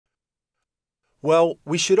Well,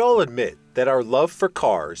 we should all admit that our love for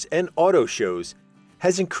cars and auto shows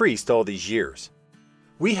has increased all these years.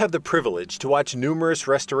 We have the privilege to watch numerous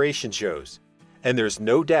restoration shows, and there's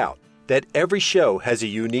no doubt that every show has a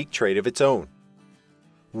unique trait of its own.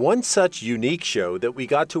 One such unique show that we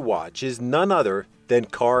got to watch is none other than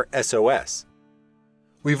Car SOS.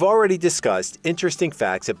 We've already discussed interesting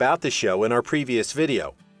facts about the show in our previous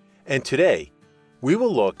video, and today we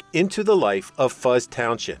will look into the life of Fuzz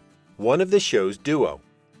Townshend, one of the show's duo.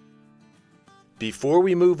 Before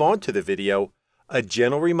we move on to the video, a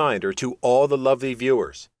gentle reminder to all the lovely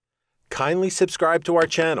viewers. Kindly subscribe to our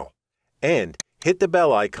channel and hit the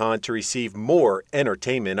bell icon to receive more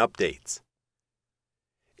entertainment updates.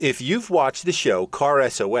 If you've watched the show Car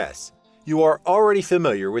SOS, you are already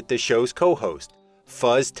familiar with the show's co-host,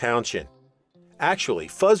 Fuzz Townshend. Actually,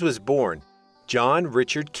 Fuzz was born John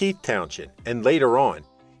Richard Keith Townshend, and later on,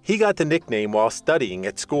 he got the nickname while studying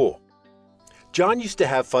at school. John used to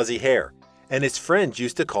have fuzzy hair, and his friends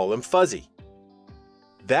used to call him Fuzzy.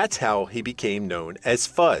 That's how he became known as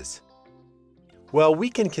Fuzz. Well, we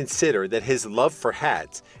can consider that his love for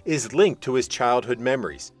hats is linked to his childhood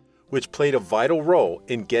memories, which played a vital role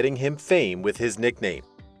in getting him fame with his nickname.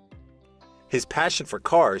 His passion for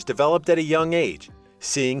cars developed at a young age,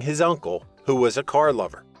 seeing his uncle, who was a car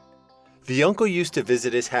lover. The uncle used to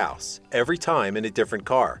visit his house every time in a different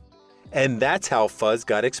car, and that's how Fuzz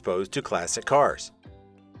got exposed to classic cars.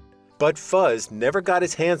 But Fuzz never got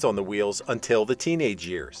his hands on the wheels until the teenage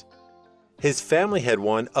years. His family had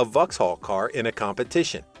won a Vauxhall car in a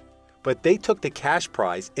competition, but they took the cash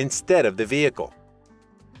prize instead of the vehicle.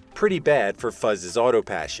 Pretty bad for Fuzz's auto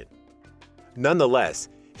passion. Nonetheless,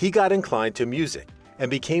 he got inclined to music and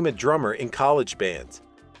became a drummer in college bands.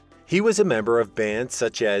 He was a member of bands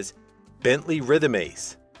such as Bentley Rhythm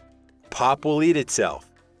Ace, Pop Will Eat Itself,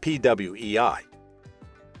 PWEI,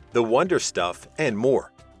 The Wonder Stuff, and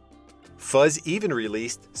more. Fuzz even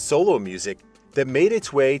released solo music that made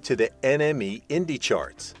its way to the NME indie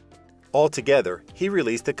charts. Altogether, he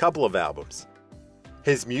released a couple of albums.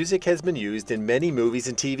 His music has been used in many movies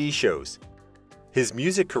and TV shows. His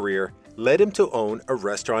music career led him to own a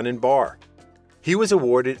restaurant and bar. He was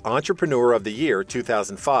awarded Entrepreneur of the Year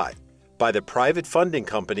 2005 by the private funding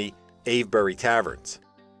company Avebury Taverns.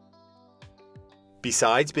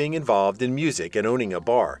 Besides being involved in music and owning a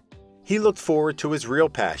bar, he looked forward to his real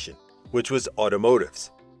passion, which was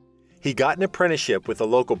automotives. He got an apprenticeship with a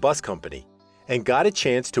local bus company and got a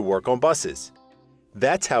chance to work on buses.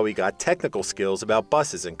 That's how he got technical skills about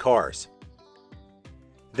buses and cars.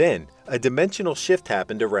 Then, a dimensional shift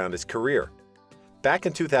happened around his career. Back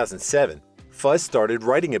in 2007, Fuzz started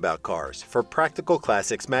writing about cars for Practical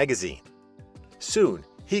Classics magazine. Soon,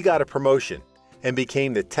 he got a promotion and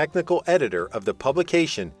became the technical editor of the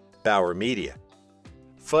publication Bauer Media.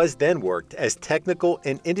 Fuzz then worked as technical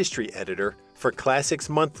and industry editor for Classics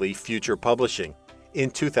Monthly Future Publishing in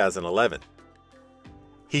 2011.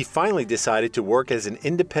 He finally decided to work as an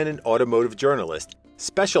independent automotive journalist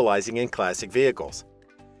specializing in classic vehicles.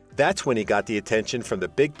 That's when he got the attention from the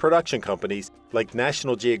big production companies like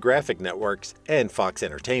National Geographic Networks and Fox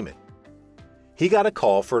Entertainment. He got a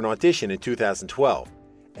call for an audition in 2012,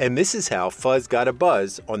 and this is how Fuzz got a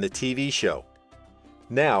buzz on the TV show.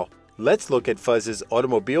 Now, let's look at Fuzz's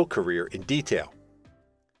automobile career in detail.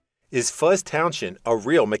 Is Fuzz Townshend a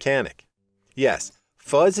real mechanic? Yes,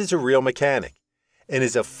 Fuzz is a real mechanic and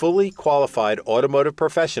is a fully qualified automotive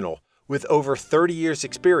professional with over 30 years'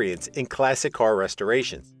 experience in classic car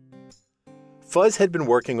restorations. Fuzz had been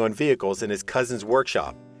working on vehicles in his cousin's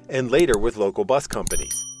workshop and later with local bus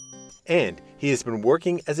companies. And he has been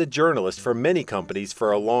working as a journalist for many companies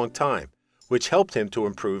for a long time, which helped him to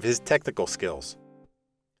improve his technical skills.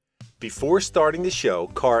 Before starting the show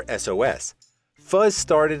Car SOS, Fuzz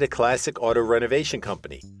started a classic auto renovation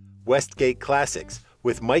company, Westgate Classics,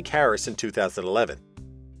 with Mike Harris in 2011.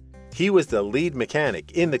 He was the lead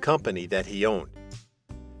mechanic in the company that he owned.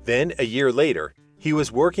 Then, a year later, he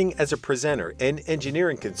was working as a presenter and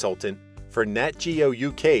engineering consultant for Nat Geo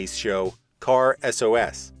UK's show Car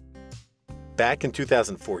SOS. Back in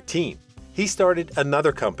 2014, he started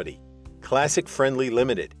another company, Classic Friendly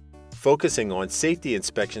Limited, focusing on safety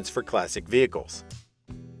inspections for classic vehicles.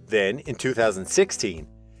 Then, in 2016,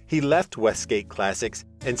 he left Westgate Classics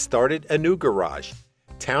and started a new garage,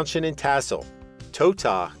 Townshend & Tassel,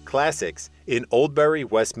 Tota Classics in Oldbury,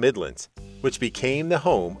 West Midlands, which became the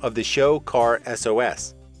home of the show Car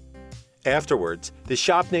SOS. Afterwards, the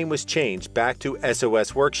shop name was changed back to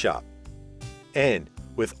SOS Workshop. And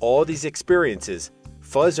with all these experiences,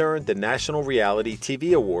 Fuzz earned the National Reality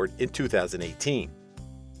TV Award in 2018.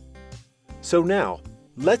 So now,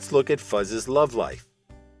 let's look at Fuzz's love life.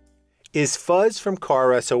 Is Fuzz from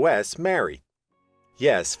Car SOS married?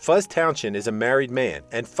 Yes, Fuzz Townshend is a married man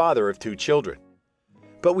and father of 2 children.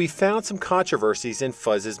 But we found some controversies in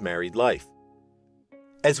Fuzz's married life.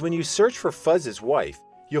 As when you search for Fuzz's wife,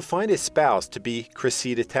 you'll find his spouse to be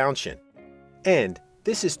Cressida Townshend. And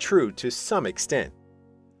this is true to some extent.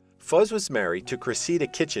 Fuzz was married to Cressida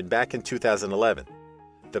Kitchen back in 2011.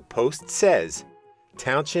 The post says,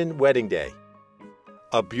 Townshend Wedding Day.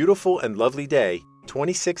 A beautiful and lovely day,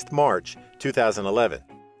 26th March 2011.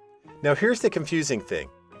 Now here's the confusing thing.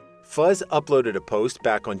 Fuzz uploaded a post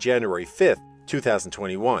back on January 5th,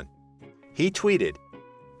 2021. He tweeted,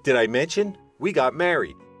 "Did I mention we got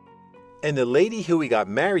married?" And the lady who he got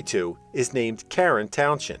married to is named Karen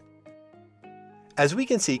Townshend. As we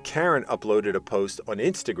can see, Karen uploaded a post on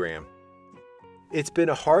Instagram. It's been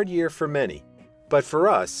a hard year for many, but for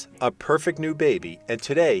us, a perfect new baby, and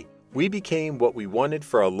today we became what we wanted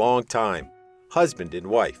for a long time, husband and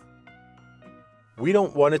wife. We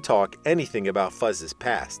don't want to talk anything about Fuzz's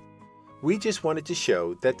past. We just wanted to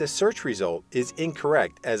show that the search result is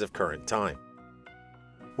incorrect as of current time.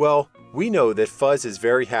 Well, we know that Fuzz is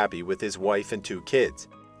very happy with his wife and 2 kids,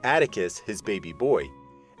 Atticus, his baby boy,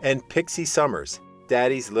 and Pixie Summers,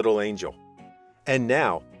 Daddy's little angel. And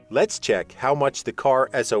now, let's check how much the Car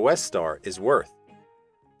SOS star is worth.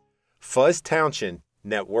 Fuzz Townshend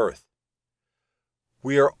net worth.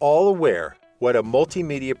 We are all aware what a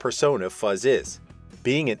multimedia persona Fuzz is.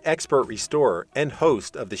 Being an expert restorer and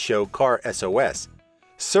host of the show Car SOS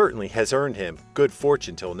certainly has earned him good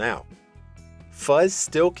fortune till now. Fuzz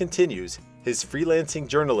still continues his freelancing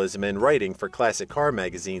journalism and writing for classic car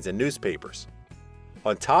magazines and newspapers.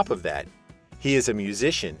 On top of that, he is a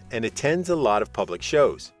musician and attends a lot of public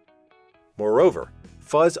shows. Moreover,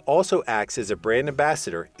 Fuzz also acts as a brand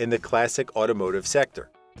ambassador in the classic automotive sector.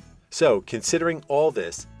 So, considering all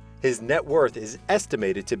this, his net worth is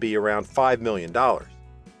estimated to be around $5 million.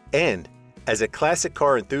 And, as a classic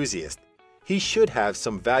car enthusiast, he should have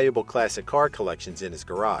some valuable classic car collections in his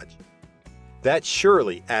garage. That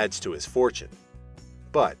surely adds to his fortune.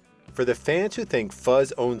 But, for the fans who think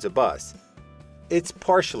Fuzz owns a bus, it's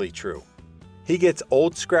partially true. He gets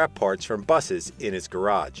old scrap parts from buses in his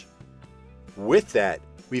garage. With that,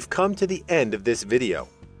 we've come to the end of this video.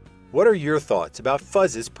 What are your thoughts about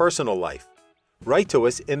Fuzz's personal life? Write to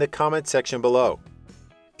us in the comment section below.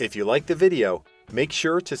 If you liked the video, make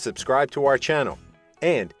sure to subscribe to our channel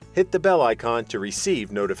and hit the bell icon to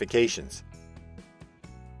receive notifications.